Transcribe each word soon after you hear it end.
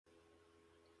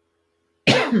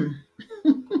Hello,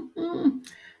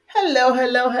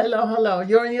 hello, hello, hello.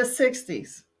 You're in your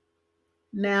 60s.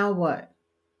 Now what?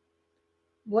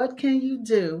 What can you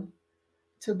do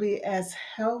to be as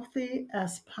healthy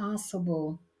as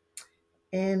possible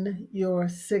in your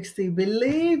 60s?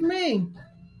 Believe me,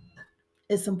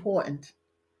 it's important.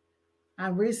 I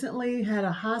recently had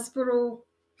a hospital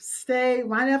stay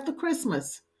right after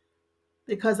Christmas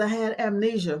because I had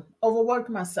amnesia, overworked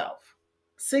myself.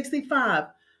 65,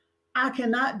 I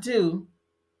cannot do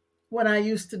what I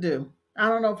used to do. I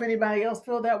don't know if anybody else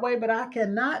feel that way, but I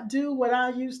cannot do what I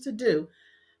used to do.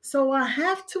 So I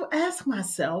have to ask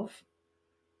myself,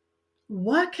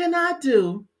 what can I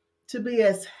do to be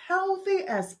as healthy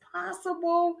as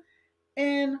possible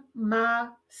in my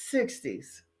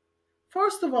 60s?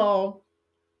 First of all,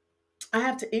 I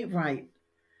have to eat right.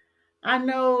 I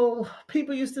know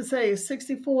people used to say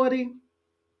 60-40,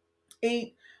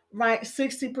 eat right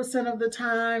 60% of the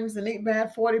times and eat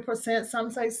bad 40%.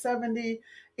 Some say 70,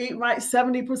 eat right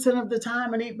 70% of the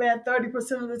time and eat bad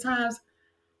 30% of the times.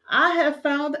 I have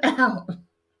found out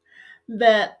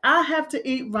that I have to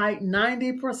eat right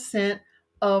 90%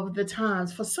 of the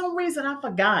times. For some reason, I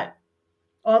forgot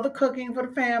all the cooking for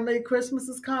the family. Christmas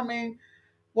is coming,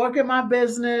 working my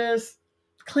business,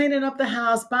 cleaning up the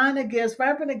house, buying the gifts,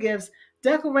 wrapping the gifts,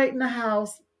 decorating the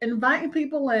house, inviting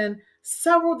people in,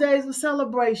 several days of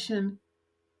celebration.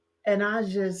 And I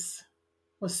just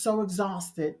was so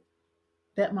exhausted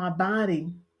that my body,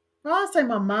 well, I'll say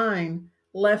my mind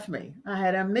left me. I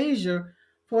had amnesia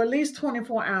for at least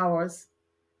 24 hours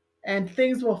and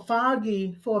things were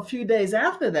foggy for a few days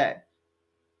after that.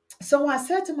 So I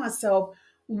said to myself,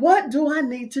 what do I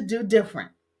need to do different?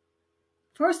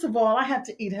 First of all, I have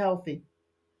to eat healthy.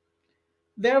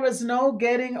 There is no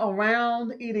getting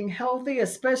around eating healthy,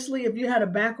 especially if you had a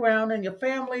background in your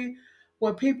family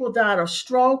where people died of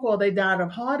stroke or they died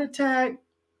of heart attack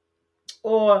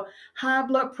or high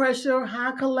blood pressure,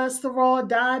 high cholesterol,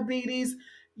 diabetes.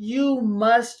 You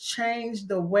must change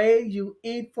the way you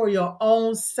eat for your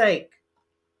own sake.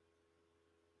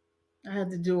 I had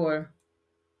to do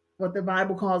what the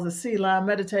Bible calls a Selah,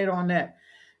 meditate on that.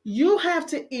 You have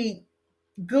to eat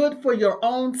good for your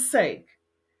own sake.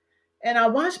 And I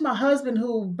watch my husband,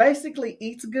 who basically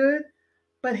eats good,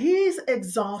 but he's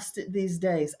exhausted these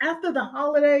days. After the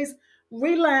holidays,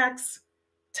 relax,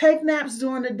 take naps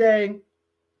during the day,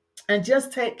 and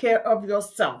just take care of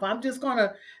yourself. I'm just going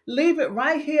to leave it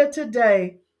right here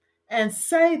today and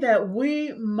say that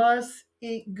we must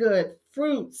eat good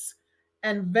fruits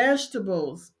and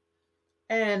vegetables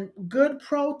and good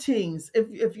proteins.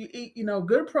 If you eat,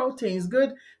 good proteins,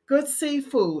 good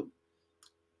seafood.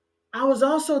 I was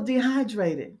also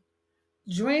dehydrated.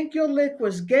 Drink your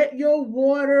liquids, get your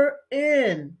water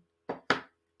in.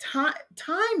 Time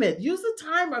it. Use a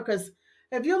timer, because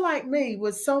if you're like me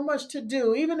with so much to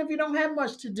do, even if you don't have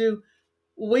much to do,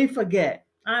 we forget.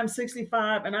 I'm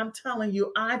 65 and I'm telling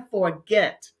you, I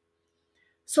forget.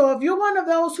 So if you're one of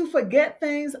those who forget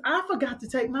things, I forgot to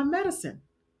take my medicine.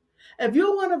 If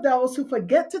you're one of those who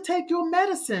forget to take your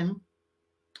medicine,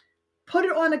 put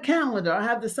it on the calendar. I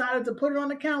have decided to put it on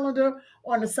the calendar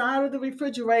on the side of the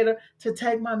refrigerator to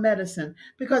take my medicine,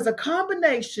 because a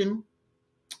combination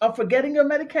of forgetting your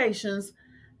medications,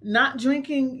 not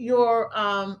drinking your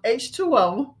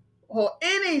H2O or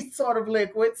any sort of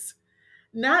liquids,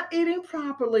 not eating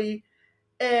properly,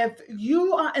 if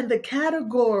you are in the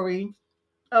category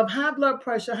of high blood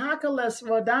pressure, high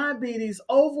cholesterol, diabetes,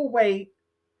 overweight,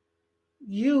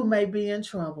 you may be in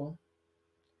trouble.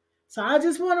 So I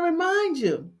just want to remind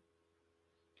you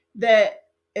that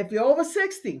if you're over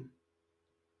 60,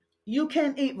 you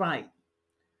can eat right.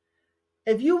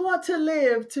 If you want to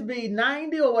live to be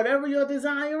 90 or whatever your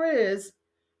desire is,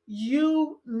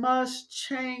 you must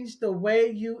change the way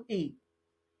you eat.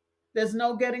 There's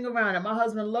no getting around it. My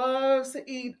husband loves to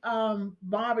eat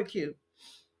barbecue.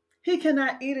 He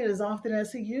cannot eat it as often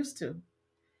as he used to.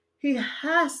 He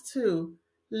has to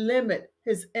limit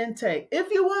his intake.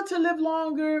 If you want to live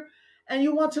longer and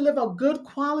you want to live a good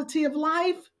quality of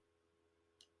life,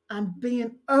 I'm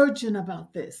being urgent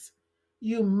about this.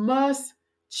 You must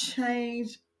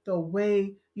change the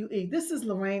way you eat. This is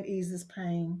Lorraine Eases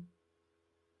Pain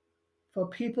for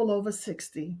people over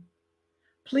 60.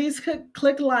 Please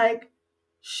click like,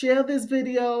 share this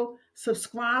video,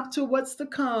 subscribe to what's to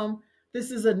come.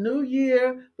 This is a new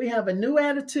year. We have a new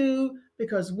attitude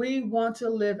because we want to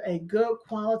live a good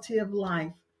quality of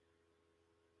life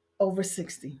over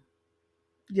 60.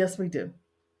 Yes, we do.